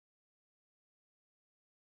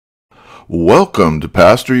Welcome to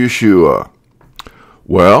Pastor Yeshua.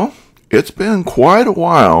 Well, it's been quite a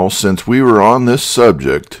while since we were on this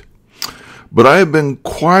subject, but I have been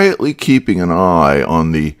quietly keeping an eye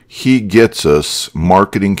on the He Gets Us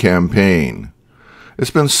marketing campaign.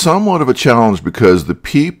 It's been somewhat of a challenge because the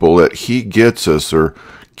people at He Gets Us are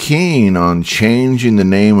keen on changing the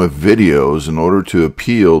name of videos in order to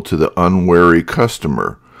appeal to the unwary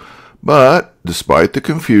customer. But despite the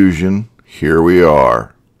confusion, here we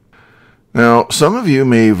are. Now, some of you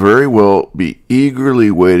may very well be eagerly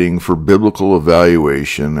waiting for biblical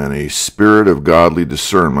evaluation and a spirit of godly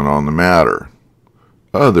discernment on the matter.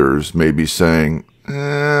 Others may be saying,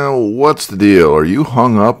 what's the deal? Are you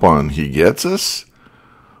hung up on He Gets Us?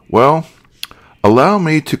 Well, allow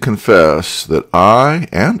me to confess that I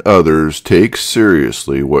and others take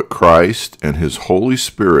seriously what Christ and His Holy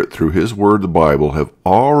Spirit through His Word, the Bible, have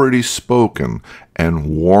already spoken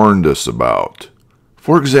and warned us about.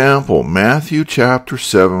 For example, Matthew chapter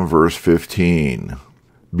 7, verse 15.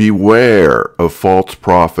 Beware of false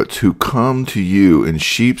prophets who come to you in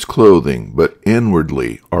sheep's clothing, but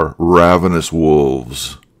inwardly are ravenous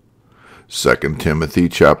wolves. 2 Timothy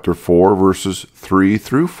chapter 4, verses 3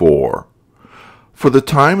 through 4. For the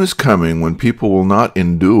time is coming when people will not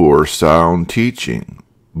endure sound teaching,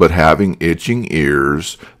 but having itching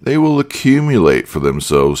ears, they will accumulate for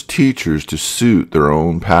themselves teachers to suit their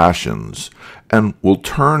own passions, and will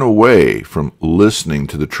turn away from listening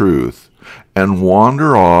to the truth, and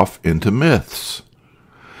wander off into myths.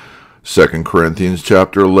 2 Corinthians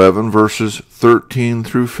chapter 11, verses 13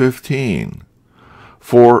 through 15.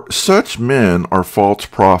 For such men are false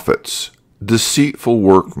prophets, deceitful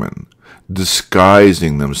workmen,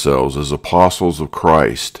 disguising themselves as apostles of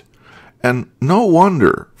Christ. And no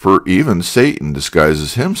wonder, for even Satan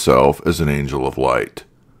disguises himself as an angel of light.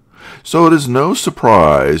 So it is no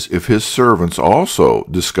surprise if his servants also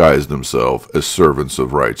disguise themselves as servants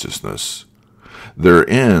of righteousness. Their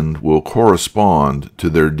end will correspond to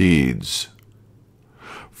their deeds.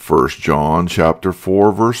 1 John chapter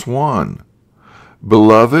 4, verse 1.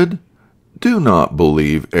 Beloved, do not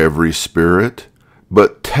believe every spirit,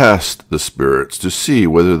 but test the spirits to see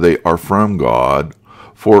whether they are from God,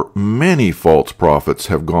 for many false prophets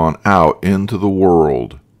have gone out into the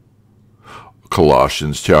world.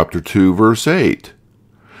 Colossians chapter 2, verse 8.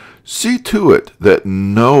 See to it that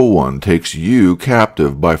no one takes you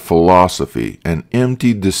captive by philosophy and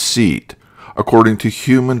empty deceit, according to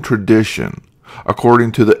human tradition,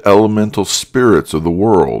 according to the elemental spirits of the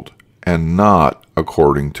world, and not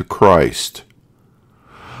according to Christ.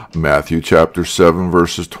 Matthew chapter 7,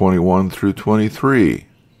 verses 21 through 23.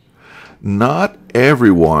 Not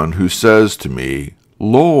everyone who says to me,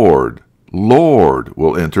 Lord, Lord,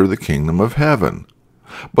 will enter the kingdom of heaven,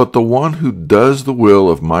 but the one who does the will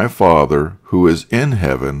of my Father who is in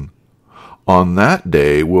heaven. On that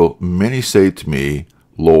day will many say to me,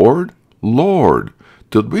 Lord, Lord,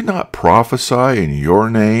 did we not prophesy in your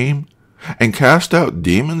name, and cast out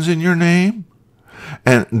demons in your name,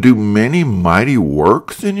 and do many mighty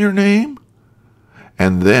works in your name?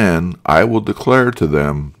 And then I will declare to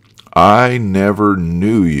them, I never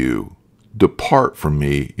knew you. Depart from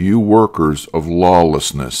me, you workers of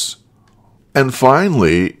lawlessness. And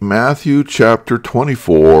finally, Matthew chapter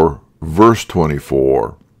 24, verse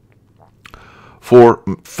 24. For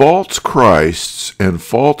false Christs and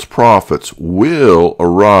false prophets will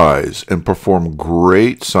arise and perform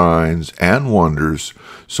great signs and wonders,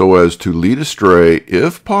 so as to lead astray,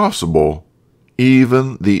 if possible,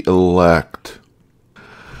 even the elect.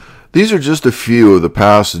 These are just a few of the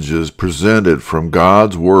passages presented from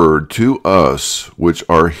God's Word to us, which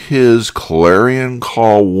are His clarion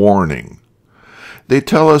call warning. They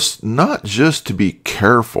tell us not just to be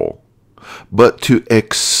careful, but to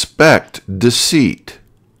expect deceit.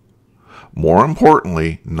 More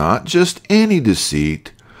importantly, not just any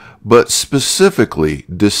deceit, but specifically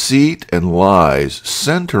deceit and lies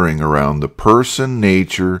centering around the person,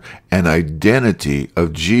 nature, and identity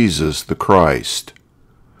of Jesus the Christ.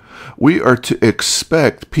 We are to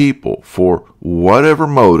expect people, for whatever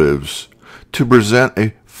motives, to present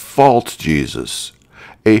a false Jesus,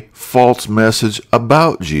 a false message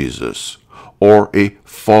about Jesus, or a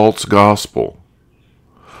false gospel.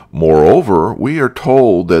 Moreover, we are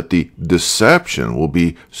told that the deception will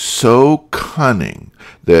be so cunning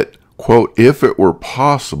that, quote, if it were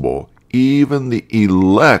possible, even the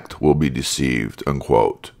elect will be deceived,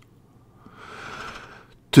 unquote.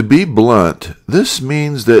 To be blunt, this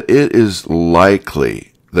means that it is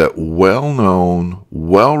likely that well-known,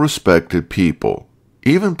 well-respected people,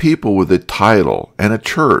 even people with a title and a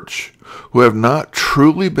church, who have not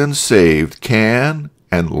truly been saved, can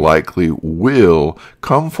and likely will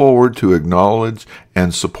come forward to acknowledge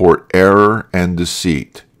and support error and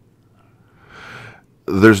deceit.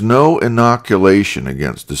 There's no inoculation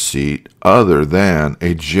against deceit other than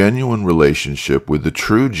a genuine relationship with the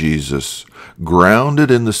true Jesus,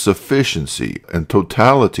 grounded in the sufficiency and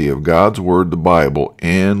totality of God's Word, the Bible,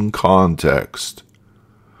 in context.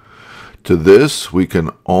 To this, we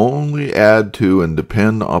can only add to and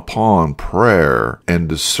depend upon prayer and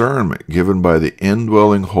discernment given by the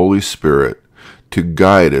indwelling Holy Spirit to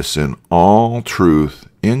guide us in all truth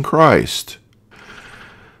in Christ.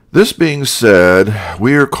 This being said,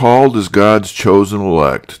 we are called as God's chosen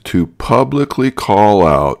elect to publicly call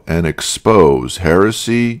out and expose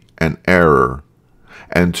heresy and error,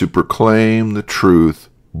 and to proclaim the truth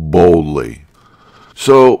boldly.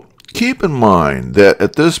 So, keep in mind that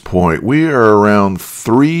at this point we are around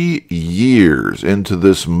 3 years into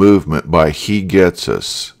this movement by He Gets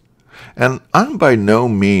Us, and I'm by no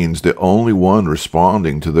means the only one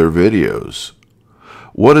responding to their videos.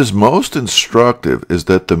 What is most instructive is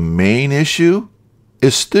that the main issue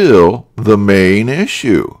is still the main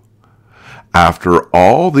issue. After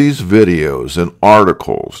all these videos and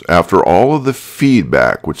articles, after all of the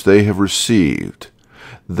feedback which they have received,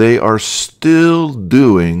 they are still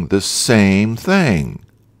doing the same thing.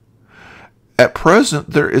 At present,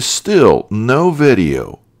 there is still no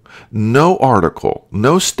video, no article,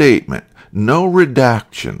 no statement, no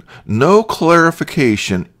redaction, no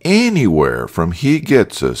clarification anywhere from He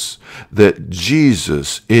Gets Us that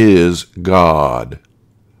Jesus is God.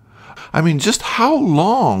 I mean, just how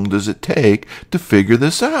long does it take to figure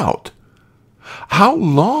this out? How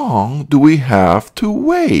long do we have to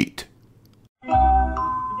wait?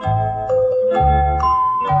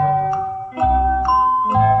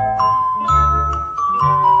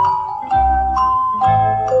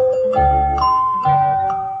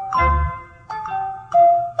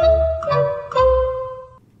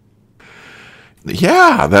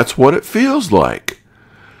 Yeah, that's what it feels like.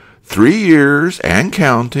 3 years and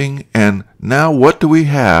counting, and now what do we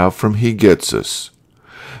have from He Gets Us?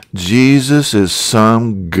 Jesus is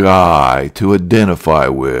some guy to identify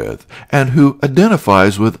with, and who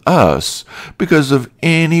identifies with us because of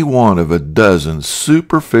any one of a dozen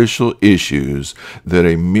superficial issues that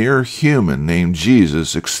a mere human named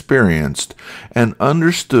Jesus experienced and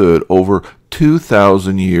understood over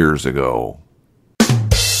 2,000 years ago.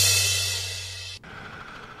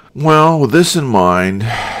 Well, with this in mind,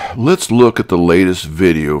 let's look at the latest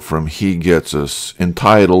video from He Gets Us,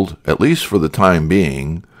 entitled, at least for the time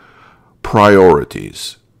being,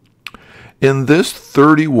 Priorities. In this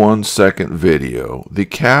 31-second video, the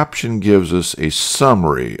caption gives us a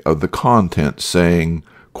summary of the content saying,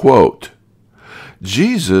 quote,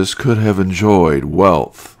 Jesus could have enjoyed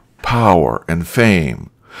wealth, power, and fame,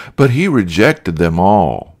 but He rejected them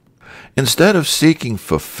all. Instead of seeking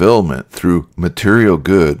fulfillment through material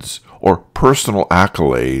goods or personal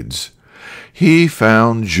accolades, He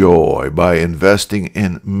found joy by investing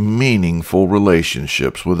in meaningful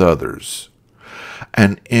relationships with others,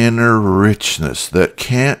 an inner richness that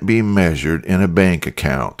can't be measured in a bank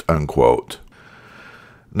account, unquote.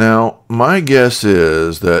 Now, my guess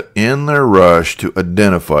is that in their rush to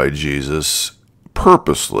identify Jesus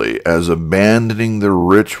purposely as abandoning the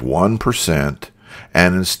rich 1%,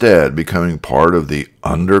 and instead becoming part of the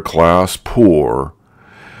underclass poor,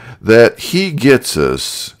 that He Gets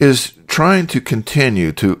Us is trying to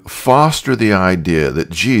continue to foster the idea that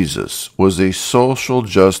Jesus was a social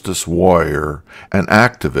justice warrior and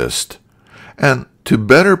activist, and to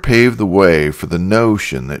better pave the way for the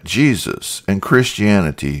notion that Jesus and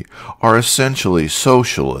Christianity are essentially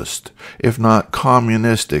socialist, if not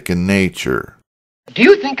communistic in nature. Do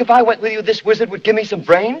you think if I went with you, this wizard would give me some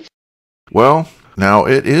brains? Well, now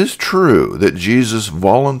it is true that Jesus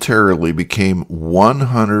voluntarily became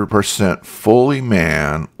 100% fully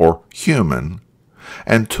man or human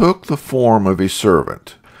and took the form of a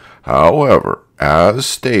servant. However, as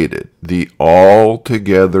stated, the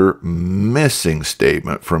altogether missing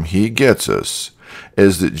statement from He Gets Us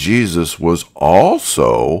is that Jesus was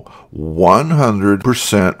also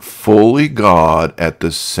 100% fully God at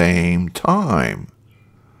the same time.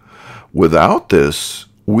 Without this,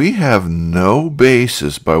 we have no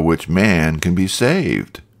basis by which man can be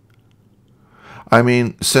saved. I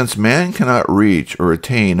mean, since man cannot reach or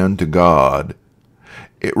attain unto God,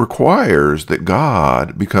 it requires that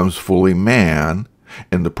God becomes fully man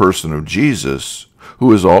in the person of Jesus,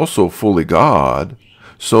 who is also fully God,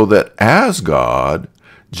 so that as God,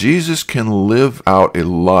 Jesus can live out a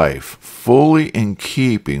life fully in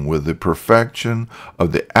keeping with the perfection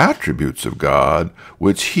of the attributes of God,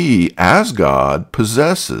 which He, as God,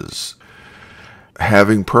 possesses.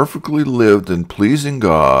 having perfectly lived in pleasing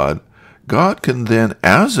God, God can then,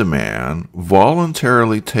 as a man,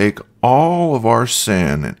 voluntarily take all of our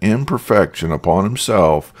sin and imperfection upon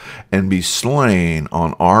himself and be slain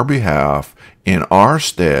on our behalf in our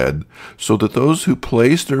stead, so that those who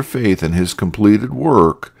place their faith in his completed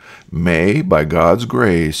work may, by God's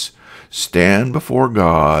grace, stand before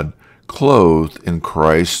God clothed in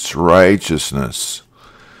Christ's righteousness.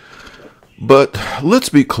 But let's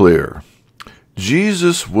be clear.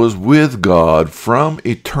 Jesus was with God from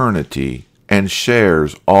eternity and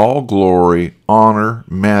shares all glory, honor,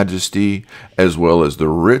 majesty, as well as the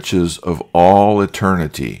riches of all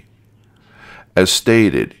eternity. As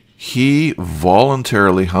stated, he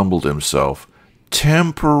voluntarily humbled himself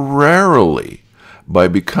temporarily by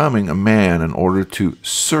becoming a man in order to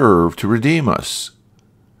serve to redeem us.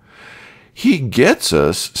 He Gets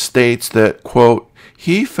Us states that, quote,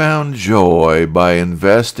 he found joy by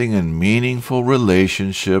investing in meaningful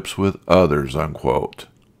relationships with others, unquote.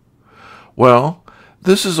 Well,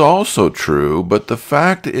 this is also true, but the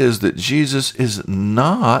fact is that Jesus is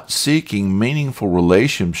not seeking meaningful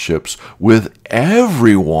relationships with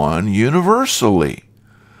everyone universally.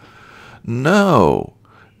 No,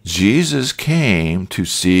 Jesus came to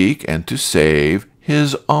seek and to save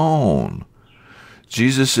his own.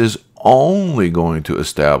 Jesus is only going to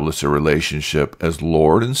establish a relationship as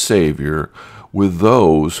Lord and Savior with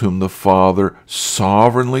those whom the Father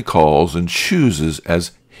sovereignly calls and chooses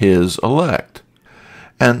as his elect.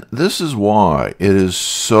 And this is why it is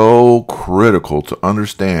so critical to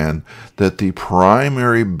understand that the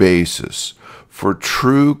primary basis for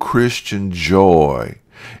true Christian joy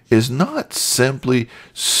is not simply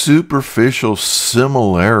superficial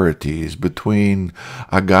similarities between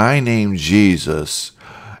a guy named Jesus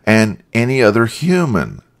and any other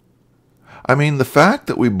human. I mean, the fact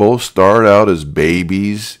that we both start out as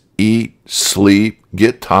babies, eat, sleep,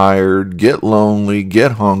 get tired, get lonely,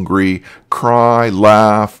 get hungry, cry,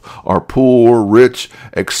 laugh, are poor, rich,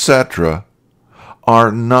 etc.,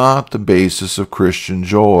 are not the basis of Christian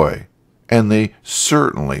joy, and they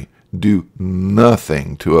certainly do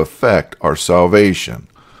nothing to affect our salvation.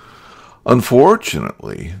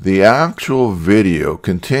 Unfortunately, the actual video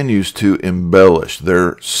continues to embellish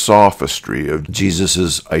their sophistry of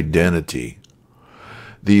Jesus' identity.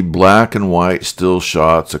 The black and white still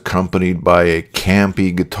shots accompanied by a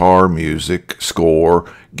campy guitar music score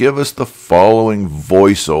give us the following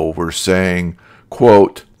voiceover saying,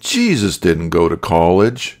 quote, Jesus didn't go to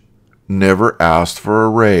college, never asked for a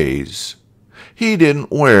raise. He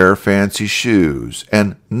didn't wear fancy shoes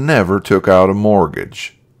and never took out a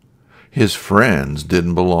mortgage. His friends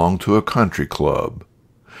didn't belong to a country club.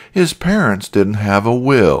 His parents didn't have a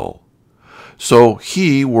will. So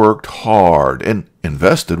he worked hard and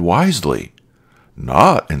invested wisely,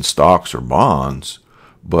 not in stocks or bonds,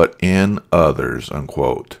 but in others,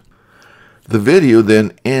 unquote. The video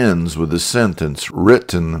then ends with a sentence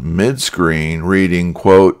written mid-screen reading,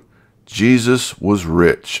 quote, Jesus was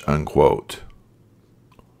rich, unquote.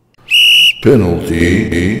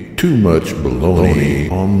 Penalty, too much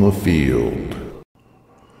baloney on the field.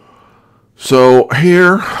 So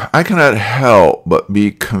here, I cannot help but be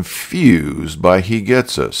confused by He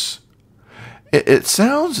Gets Us. It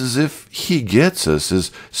sounds as if He Gets Us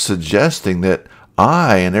is suggesting that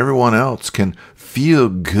I and everyone else can feel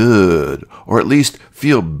good, or at least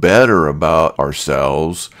feel better about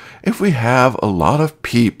ourselves, if we have a lot of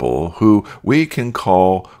people who we can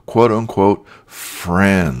call, quote-unquote,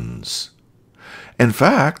 friends. In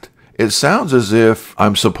fact, it sounds as if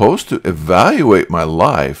I'm supposed to evaluate my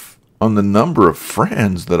life on the number of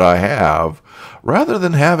friends that I have, rather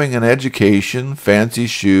than having an education, fancy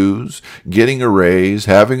shoes, getting a raise,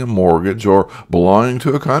 having a mortgage, or belonging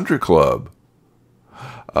to a country club.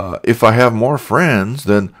 If I have more friends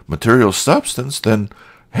than material substance, then,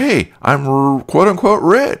 hey, I'm quote-unquote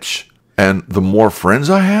rich. And the more friends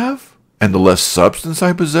I have, and the less substance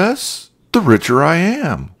I possess, the richer I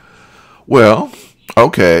am. Well,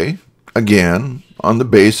 okay, again, on the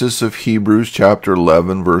basis of Hebrews chapter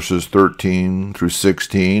 11, verses 13 through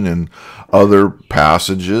 16 and other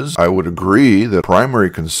passages, I would agree that primary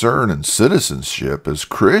concern in citizenship as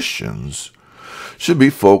Christians should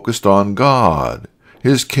be focused on God,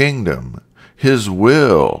 His kingdom, His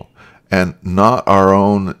will, and not our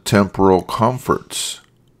own temporal comforts.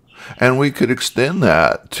 And we could extend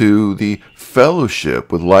that to the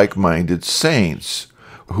fellowship with like-minded saints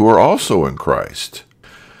who are also in Christ.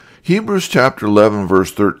 Hebrews chapter 11,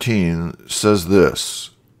 verse 13 says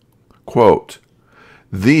this, quote,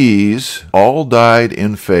 These all died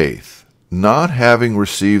in faith, not having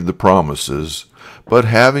received the promises, but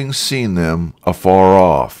having seen them afar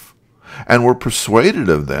off, and were persuaded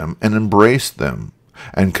of them, and embraced them,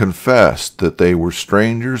 and confessed that they were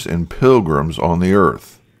strangers and pilgrims on the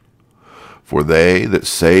earth. For they that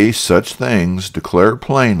say such things declare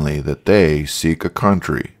plainly that they seek a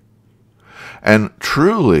country. And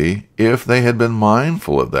truly, if they had been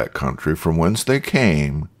mindful of that country from whence they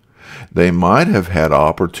came, they might have had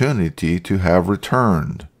opportunity to have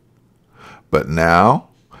returned. But now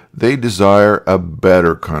they desire a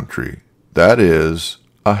better country, that is,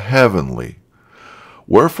 a heavenly.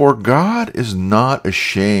 Wherefore God is not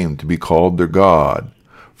ashamed to be called their God,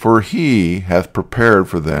 for he hath prepared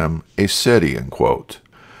for them a city, unquote.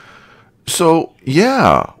 So,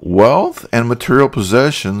 yeah, wealth and material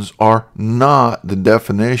possessions are not the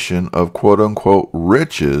definition of quote-unquote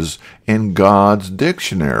riches in God's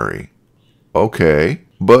dictionary. Okay,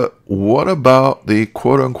 but what about the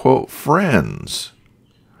quote-unquote friends?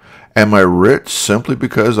 Am I rich simply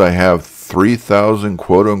because I have 3,000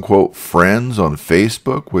 quote-unquote friends on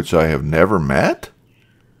Facebook which I have never met?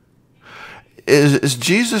 Is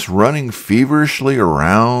Jesus running feverishly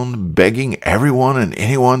around, begging everyone and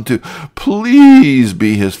anyone to please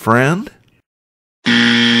be his friend?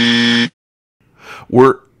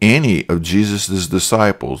 Were any of Jesus'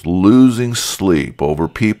 disciples losing sleep over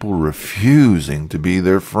people refusing to be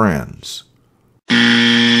their friends?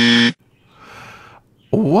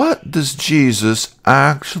 What does Jesus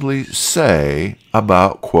actually say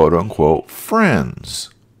about quote-unquote friends?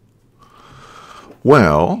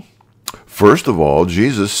 Well, first of all,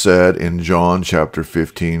 Jesus said in John chapter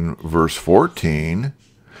 15, verse 14,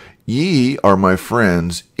 "Ye are my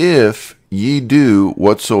friends if ye do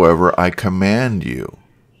whatsoever I command you."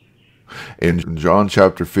 In John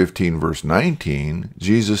chapter 15, verse 19,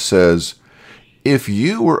 Jesus says, "If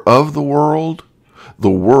you were of the world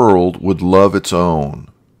would love its own.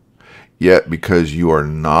 Yet because you are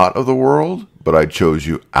not of the world, but I chose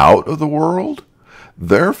you out of the world,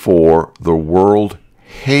 therefore the world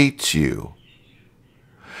hates you."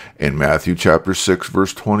 In Matthew chapter 6,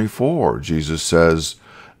 verse 24, Jesus says,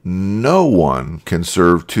 "No one can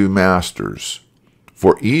serve two masters,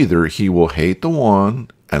 for either he will hate the one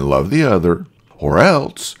and love the other, or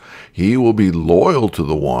else he will be loyal to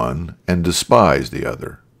the one and despise the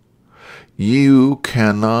other. You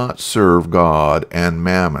cannot serve God and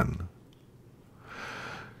mammon."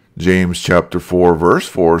 James chapter 4, verse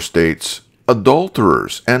 4 states,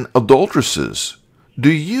 "Adulterers and adulteresses, do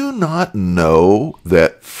you not know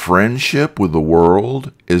that friendship with the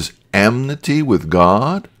world is enmity with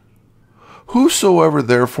God? Whosoever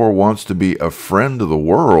therefore wants to be a friend of the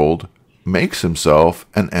world makes himself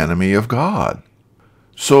an enemy of God."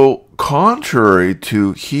 So, contrary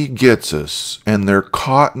to He Gets Us and their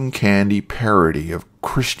cotton candy parody of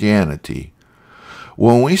Christianity,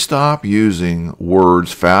 when we stop using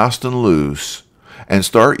words fast and loose and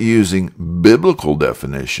start using biblical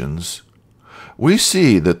definitions, we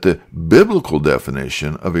see that the biblical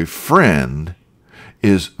definition of a friend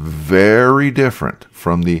is very different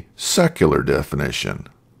from the secular definition.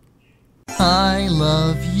 I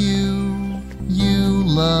love you, you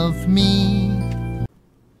love me.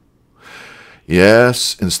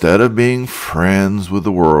 Yes, instead of being friends with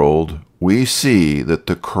the world, we see that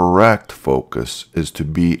the correct focus is to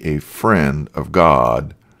be a friend of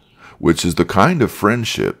God, which is the kind of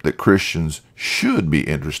friendship that Christians should be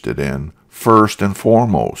interested in first and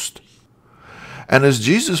foremost. And as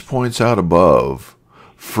Jesus points out above,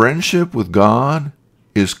 friendship with God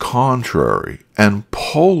is contrary and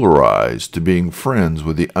polarized to being friends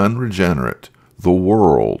with the unregenerate, the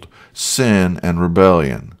world, sin, and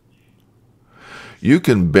rebellion. You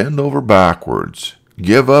can bend over backwards,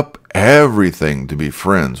 give up everything to be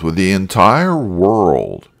friends with the entire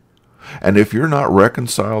world, and if you're not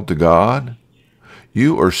reconciled to God,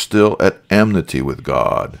 you are still at enmity with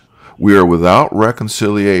God. We are without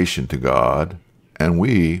reconciliation to God, and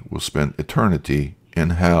we will spend eternity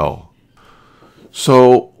in hell.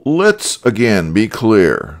 So let's again be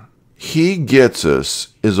clear. He Gets Us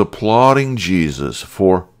is applauding Jesus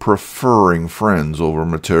for preferring friends over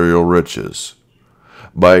material riches.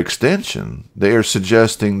 By extension, they are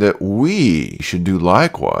suggesting that we should do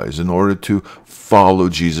likewise in order to follow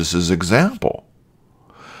Jesus' example.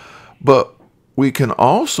 But we can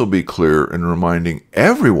also be clear in reminding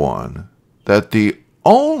everyone that the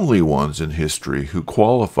only ones in history who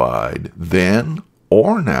qualified then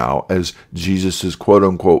or now as Jesus'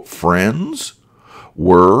 quote-unquote friends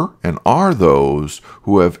were and are those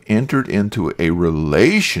who have entered into a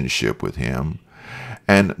relationship with Him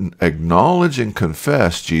and acknowledge and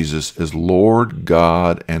confess Jesus as Lord,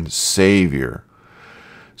 God, and Savior.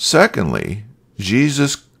 Secondly,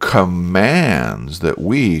 Jesus commands that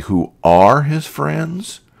we who are His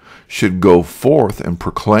friends should go forth and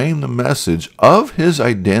proclaim the message of his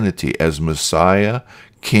identity as Messiah,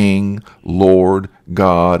 King, Lord,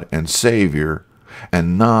 God, and Savior,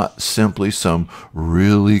 and not simply some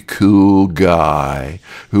really cool guy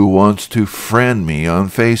who wants to friend me on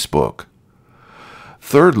Facebook.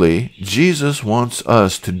 Thirdly, Jesus wants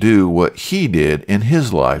us to do what he did in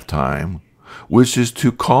his lifetime, which is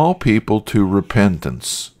to call people to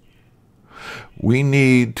repentance. We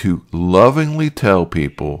need to lovingly tell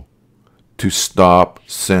people to stop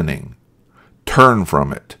sinning, turn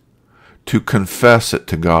from it, to confess it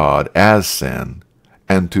to God as sin,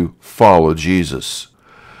 and to follow Jesus.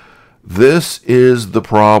 This is the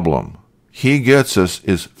problem. He gets us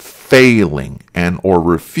is failing and or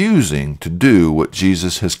refusing to do what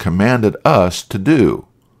Jesus has commanded us to do.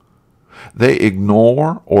 They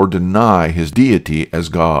ignore or deny his deity as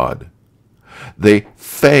God. They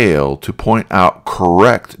fail to point out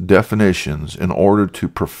correct definitions in order to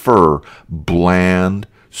prefer bland,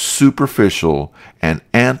 superficial, and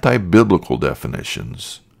anti-biblical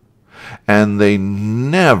definitions. And they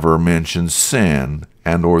never mention sin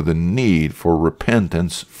and or the need for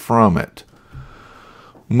repentance from it.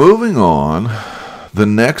 Moving on, the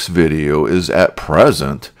next video is at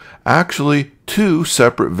present actually two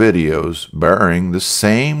separate videos bearing the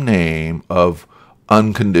same name of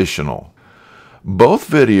unconditional. Both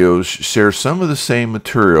videos share some of the same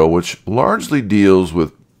material, which largely deals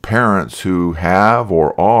with parents who have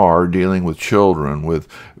or are dealing with children with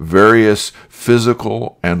various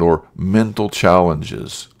physical and or mental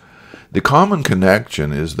challenges. The common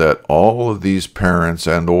connection is that all of these parents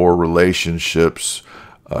and or relationships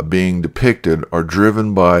being depicted are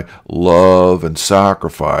driven by love and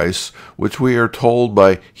sacrifice, which we are told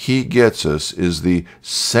by He Gets Us is the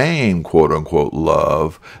same quote-unquote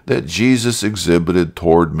love that Jesus exhibited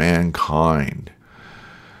toward mankind.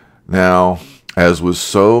 Now, as with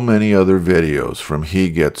so many other videos from He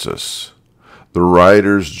Gets Us, the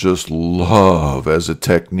writers just love as a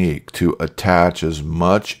technique to attach as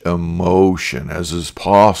much emotion as is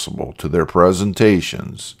possible to their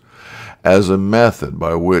presentations, as a method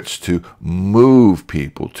by which to move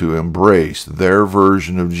people to embrace their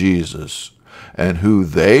version of Jesus and who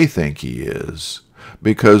they think He is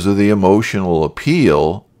because of the emotional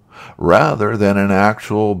appeal rather than an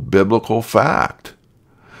actual biblical fact.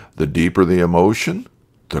 The deeper the emotion,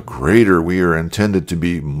 the greater we are intended to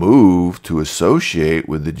be moved to associate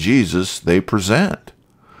with the Jesus they present.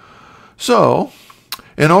 So,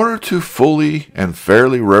 in order to fully and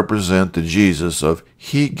fairly represent the Jesus of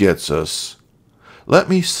He Gets Us, let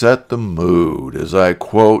me set the mood as I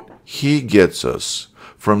quote He Gets Us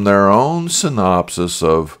from their own synopsis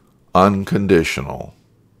of Unconditional.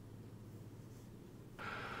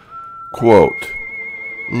 Quote,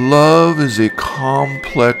 "Love is a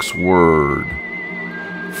complex word.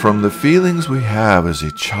 From the feelings we have as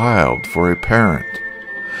a child for a parent,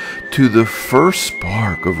 to the first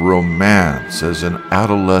spark of romance as an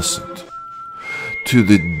adolescent, to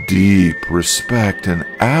the deep respect and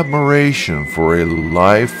admiration for a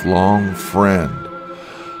lifelong friend,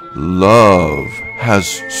 love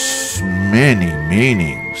has many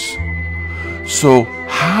meanings. So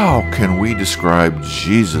how can we describe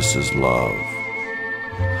Jesus' love?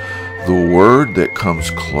 The word that comes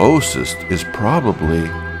closest is probably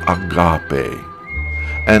agape,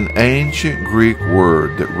 an ancient Greek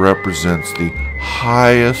word that represents the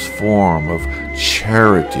highest form of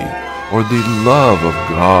charity or the love of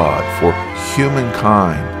God for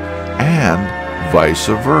humankind and vice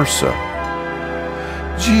versa.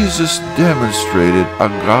 Jesus demonstrated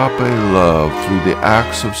agape love through the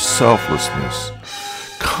acts of selflessness,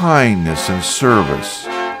 kindness, and service,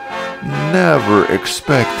 never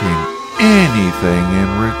expecting anything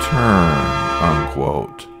in return,"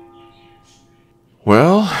 unquote.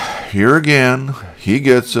 Well, here again, He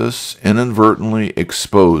Gets Us inadvertently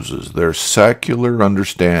exposes their secular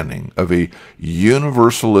understanding of a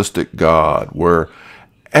universalistic God where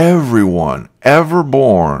everyone ever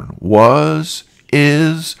born was,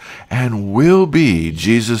 is, and will be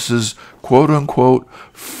Jesus' quote-unquote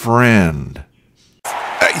friend.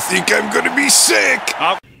 I think I'm going to be sick.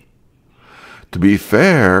 To be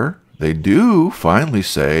fair, they do finally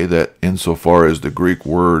say that insofar as the Greek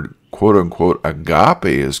word quote-unquote agape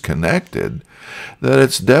is connected, that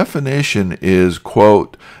its definition is,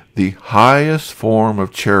 quote, the highest form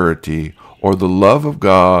of charity or the love of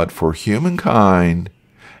God for humankind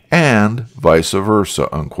and vice versa,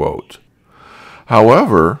 unquote.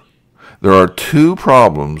 However, there are two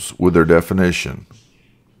problems with their definition.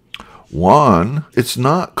 One, it's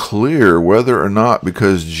not clear whether or not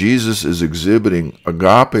because Jesus is exhibiting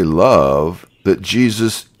agape love that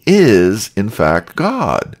Jesus is in fact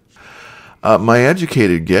God. My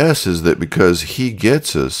educated guess is that because he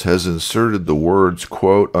gets us has inserted the words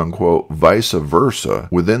quote unquote vice versa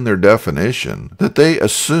within their definition, that they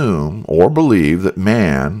assume or believe that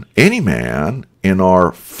man, any man, in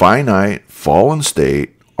our finite fallen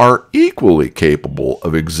state, are equally capable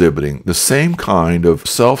of exhibiting the same kind of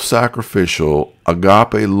self-sacrificial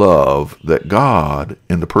agape love that God,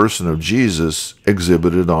 in the person of Jesus,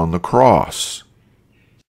 exhibited on the cross.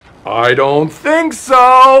 I don't think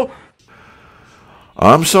so.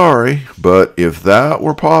 I'm sorry, but if that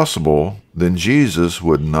were possible, then Jesus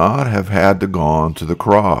would not have had to gone to the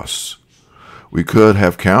cross. We could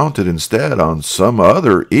have counted instead on some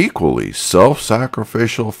other equally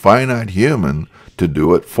self-sacrificial finite human to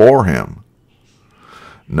do it for him.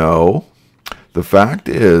 No, the fact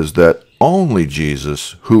is that only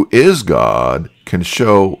Jesus, who is God, can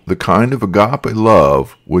show the kind of agape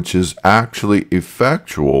love which is actually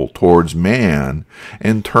effectual towards man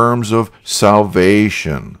in terms of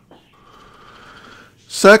salvation.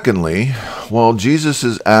 Secondly, while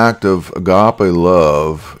Jesus' act of agape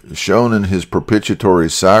love, shown in his propitiatory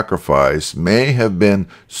sacrifice, may have been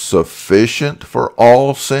sufficient for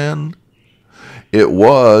all sin, it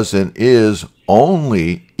was and is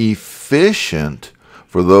only efficient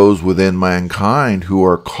for those within mankind who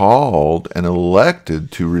are called and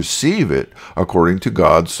elected to receive it according to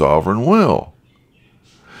God's sovereign will.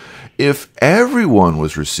 If everyone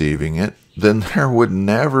was receiving it, then there would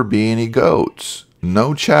never be any goats,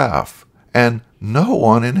 no chaff, and no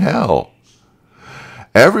one in hell.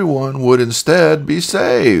 Everyone would instead be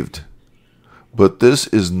saved. But this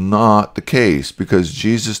is not the case, because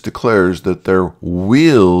Jesus declares that there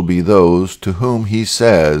will be those to whom he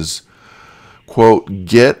says, quote,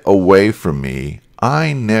 "Get away from me,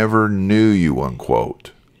 I never knew you,"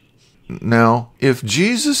 unquote. Now, if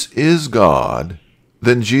Jesus is God,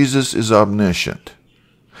 then Jesus is omniscient.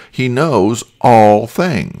 He knows all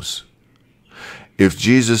things. If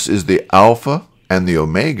Jesus is the Alpha and the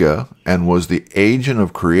Omega, and was the agent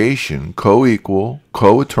of creation, co-equal,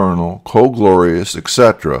 co-eternal, co-glorious,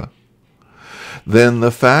 etc., then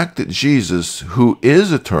the fact that Jesus, who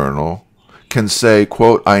is eternal, can say,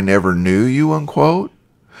 quote, "I never knew you," unquote,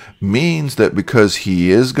 means that because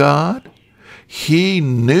he is God, he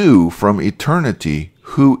knew from eternity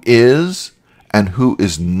who is and who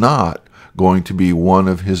is not going to be one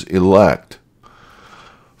of his elect.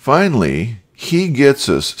 Finally, He Gets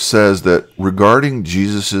Us says that regarding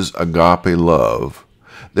Jesus' agape love,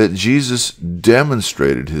 that Jesus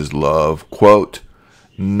demonstrated his love, quote,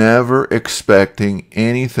 "never expecting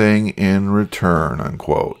anything in return,"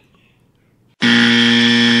 unquote.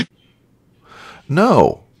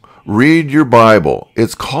 No, read your Bible.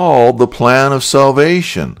 It's called the plan of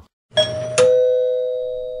salvation.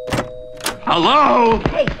 Hello?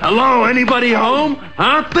 Hello, anybody home?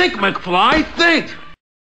 Huh? Think, McFly, think!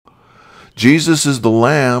 Jesus is the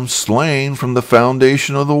Lamb slain from the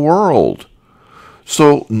foundation of the world.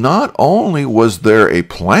 So not only was there a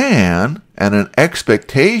plan and an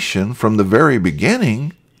expectation from the very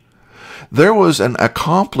beginning, there was an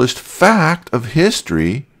accomplished fact of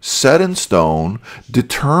history set in stone,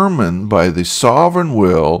 determined by the sovereign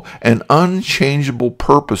will and unchangeable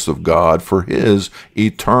purpose of God for his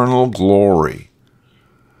eternal glory.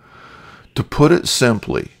 To put it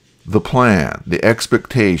simply, the plan, the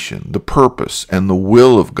expectation, the purpose, and the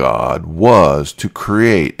will of God was to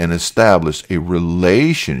create and establish a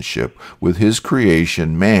relationship with his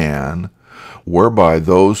creation, man, whereby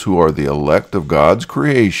those who are the elect of God's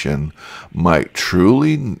creation might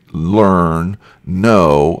truly learn,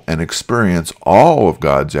 know, and experience all of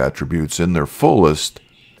God's attributes in their fullest,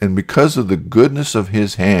 and because of the goodness of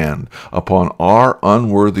his hand upon our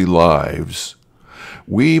unworthy lives,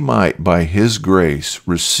 we might by his grace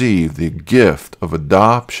receive the gift of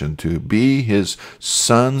adoption to be his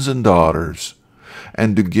sons and daughters,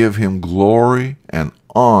 and to give him glory and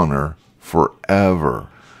honor forever.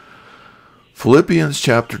 Philippians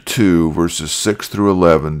chapter 2, verses 6 through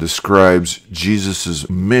 11 describes Jesus'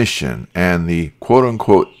 mission and the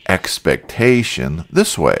quote-unquote expectation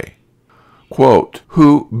this way. Quote,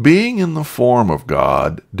 "Who, being in the form of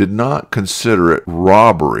God, did not consider it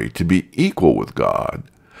robbery to be equal with God,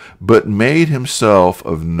 but made himself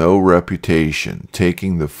of no reputation,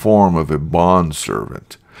 taking the form of a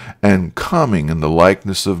bondservant, and coming in the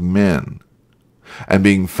likeness of men. And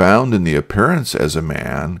being found in the appearance as a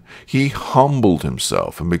man, he humbled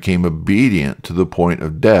himself and became obedient to the point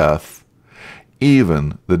of death,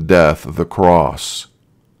 even the death of the cross.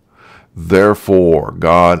 Therefore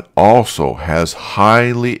God also has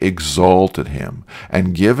highly exalted him,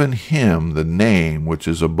 and given him the name which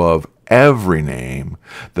is above every name,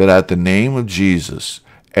 that at the name of Jesus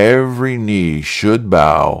every knee should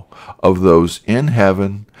bow, of those in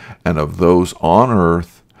heaven, and of those on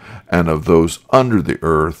earth, and of those under the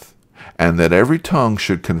earth, and that every tongue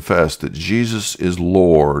should confess that Jesus is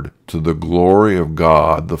Lord, to the glory of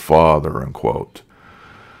God the Father," unquote.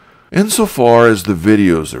 Insofar as the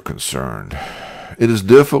videos are concerned, it is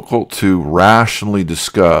difficult to rationally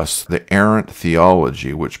discuss the errant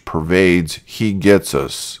theology which pervades He Gets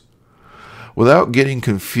Us without getting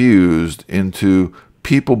confused into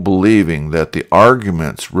people believing that the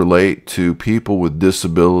arguments relate to people with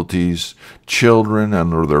disabilities, children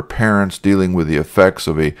and or their parents dealing with the effects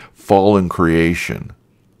of a fallen creation.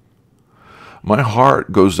 My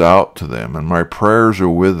heart goes out to them and my prayers are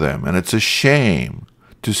with them, and it's a shame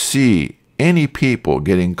to see any people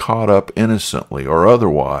getting caught up innocently or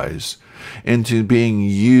otherwise into being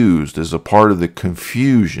used as a part of the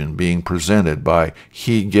confusion being presented by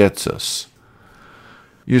He Gets Us.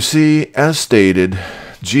 You see, as stated,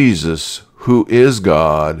 Jesus, who is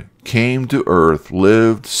God, came to earth,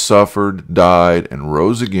 lived, suffered, died, and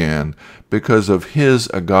rose again because of His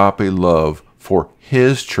agape love for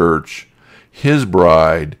His church, His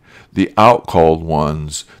bride, the outcalled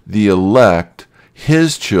ones, the elect,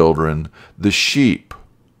 His children, the sheep.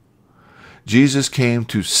 Jesus came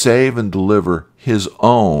to save and deliver His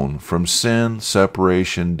own from sin,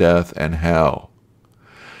 separation, death, and hell.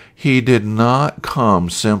 He did not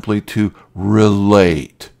come simply to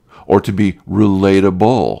relate or to be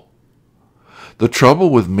relatable. The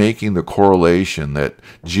trouble with making the correlation that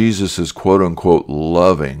Jesus is quote-unquote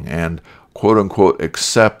loving and quote-unquote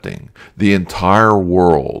accepting the entire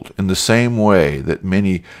world in the same way that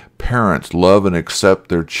many parents love and accept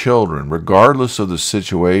their children regardless of the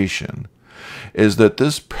situation is that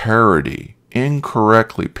this parody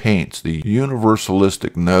incorrectly paints the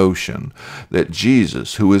universalistic notion that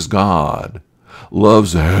Jesus, who is God,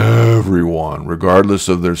 loves everyone regardless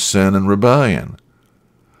of their sin and rebellion.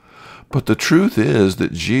 But the truth is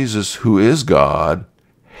that Jesus, who is God,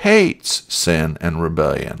 hates sin and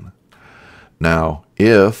rebellion. Now,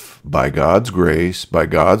 if, by God's grace, by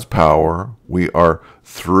God's power, we are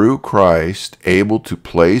through Christ able to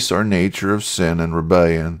place our nature of sin and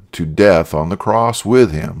rebellion to death on the cross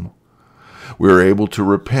with Him, we are able to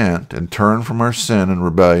repent and turn from our sin and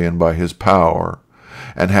rebellion by His power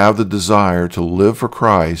and have the desire to live for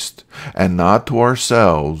Christ and not to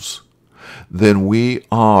ourselves, then we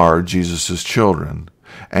are Jesus' children,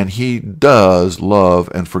 and He does love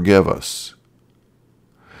and forgive us.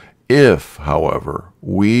 If, however,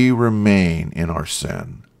 we remain in our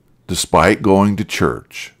sin, despite going to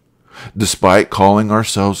church, despite calling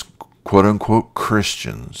ourselves quote-unquote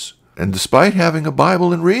Christians, and despite having a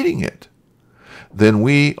Bible and reading it, then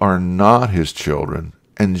we are not His children,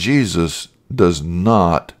 and Jesus does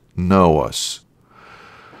not know us.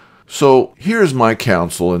 So here's my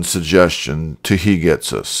counsel and suggestion to He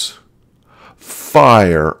Gets Us.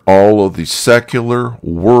 Fire all of the secular,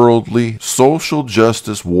 worldly, social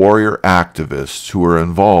justice warrior activists who are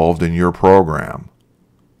involved in your program.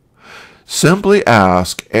 Simply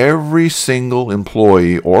ask every single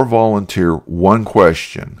employee or volunteer one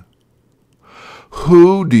question.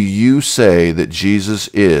 Who do you say that Jesus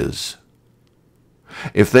is?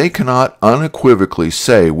 If they cannot unequivocally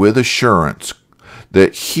say with assurance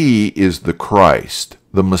that He is the Christ,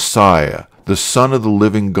 the Messiah, the Son of the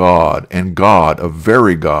living God, and God, a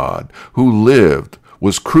very God, who lived,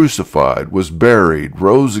 was crucified, was buried,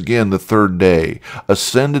 rose again the third day,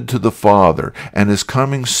 ascended to the Father, and is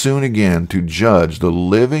coming soon again to judge the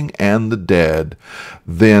living and the dead,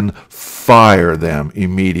 then fire them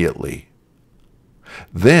immediately.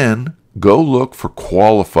 Then go look for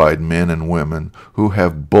qualified men and women who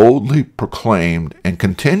have boldly proclaimed and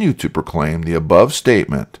continue to proclaim the above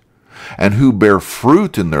statement and who bear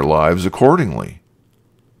fruit in their lives accordingly.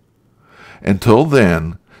 Until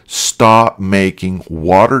then, stop making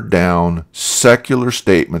watered-down secular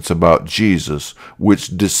statements about Jesus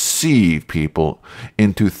which deceive people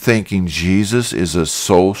into thinking Jesus is a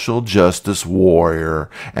social justice warrior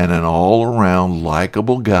and an all-around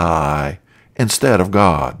likable guy instead of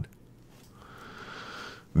God.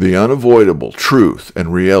 The unavoidable truth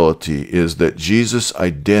and reality is that Jesus'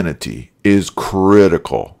 identity is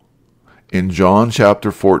critical. In John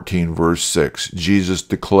chapter 14, verse 6, Jesus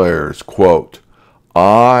declares, quote,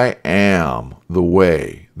 "I am the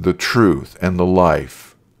way, the truth, and the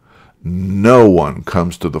life. No one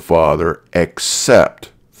comes to the Father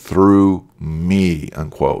except through me,"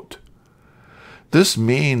 unquote. This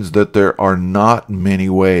means that there are not many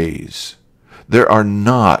ways. There are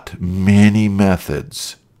not many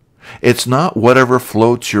methods. It's not whatever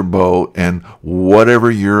floats your boat and whatever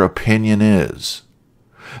your opinion is.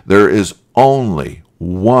 There is only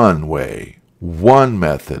one way, one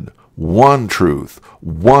method, one truth,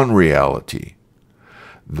 one reality.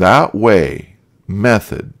 That way,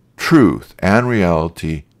 method, truth, and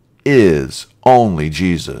reality is only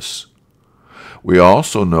Jesus. We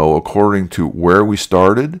also know, according to where we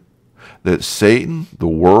started, that Satan, the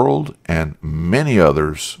world, and many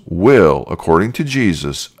others will, according to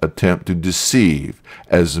Jesus, attempt to deceive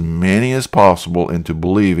as many as possible into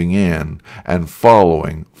believing in and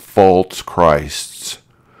following false Christs.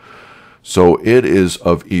 So it is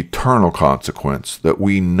of eternal consequence that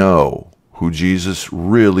we know who Jesus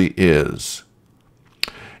really is.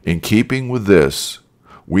 In keeping with this,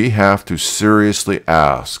 we have to seriously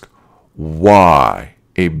ask why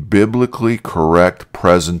a biblically correct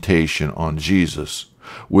presentation on Jesus,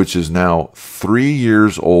 which is now 3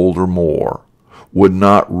 years old or more, would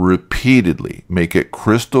not repeatedly make it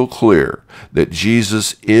crystal clear that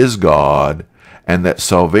Jesus is God and that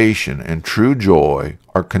salvation and true joy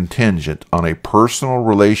are contingent on a personal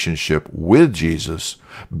relationship with Jesus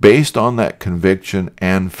based on that conviction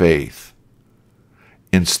and faith.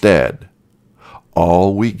 Instead,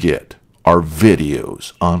 all we get are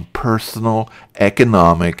videos on personal,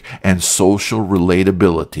 economic, and social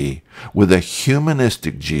relatability with a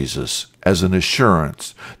humanistic Jesus as an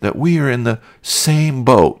assurance that we are in the same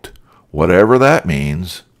boat, whatever that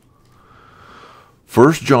means.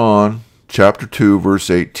 1 John chapter 2,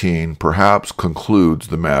 verse 18 perhaps concludes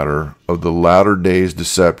the matter of the latter days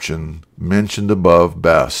deception mentioned above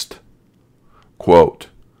best. Quote,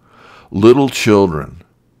 "Little children,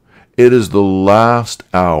 it is the last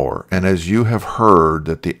hour, and as you have heard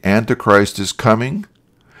that the Antichrist is coming,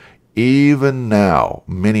 even now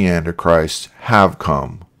many Antichrists have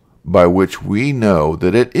come, by which we know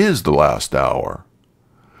that it is the last hour.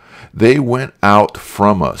 They went out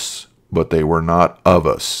from us, but they were not of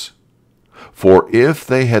us. For if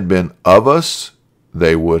they had been of us,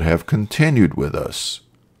 they would have continued with us.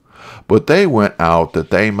 But they went out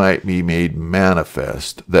that they might be made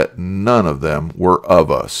manifest that none of them were of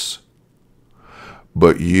us.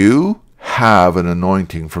 But you have an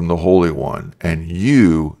anointing from the Holy One, and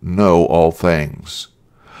you know all things.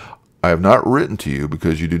 I have not written to you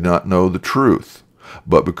because you do not know the truth,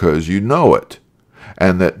 but because you know it,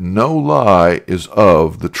 and that no lie is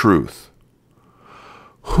of the truth.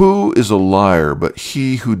 Who is a liar but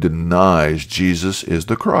he who denies Jesus is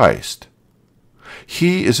the Christ?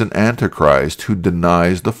 He is an Antichrist who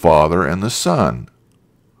denies the Father and the Son.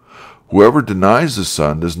 Whoever denies the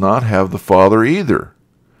Son does not have the Father either.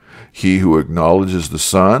 He who acknowledges the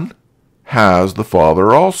Son has the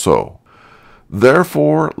Father also.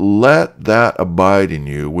 Therefore, let that abide in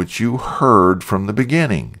you which you heard from the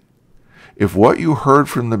beginning. If what you heard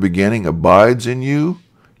from the beginning abides in you,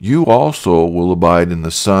 you also will abide in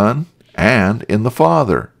the Son and in the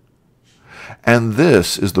Father. And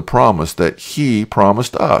this is the promise that He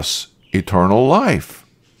promised us, eternal life.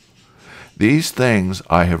 These things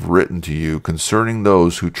I have written to you concerning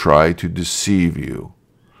those who try to deceive you.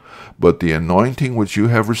 But the anointing which you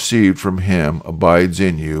have received from Him abides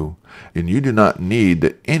in you, and you do not need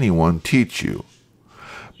that anyone teach you.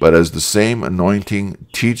 But as the same anointing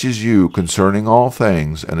teaches you concerning all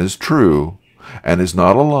things, and is true, and is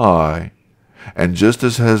not a lie, and just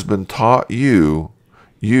as has been taught you,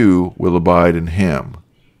 you will abide in Him.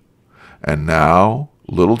 And now,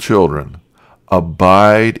 little children,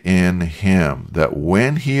 abide in Him, that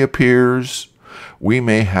when He appears, we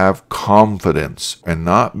may have confidence and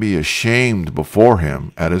not be ashamed before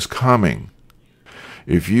Him at His coming.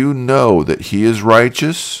 If you know that He is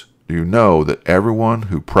righteous, you know that everyone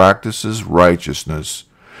who practices righteousness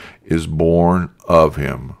is born of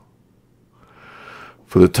Him.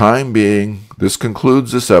 For the time being, this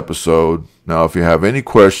concludes this episode. Now, if you have any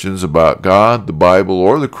questions about God, the Bible,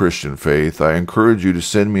 or the Christian faith, I encourage you to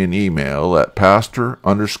send me an email at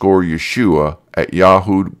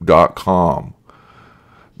pastor_Yeshua@yahoo.com.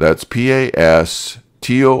 That's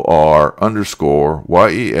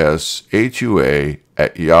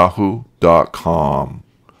pastor_YESHUA@yahoo.com.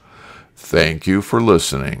 Thank you for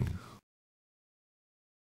listening.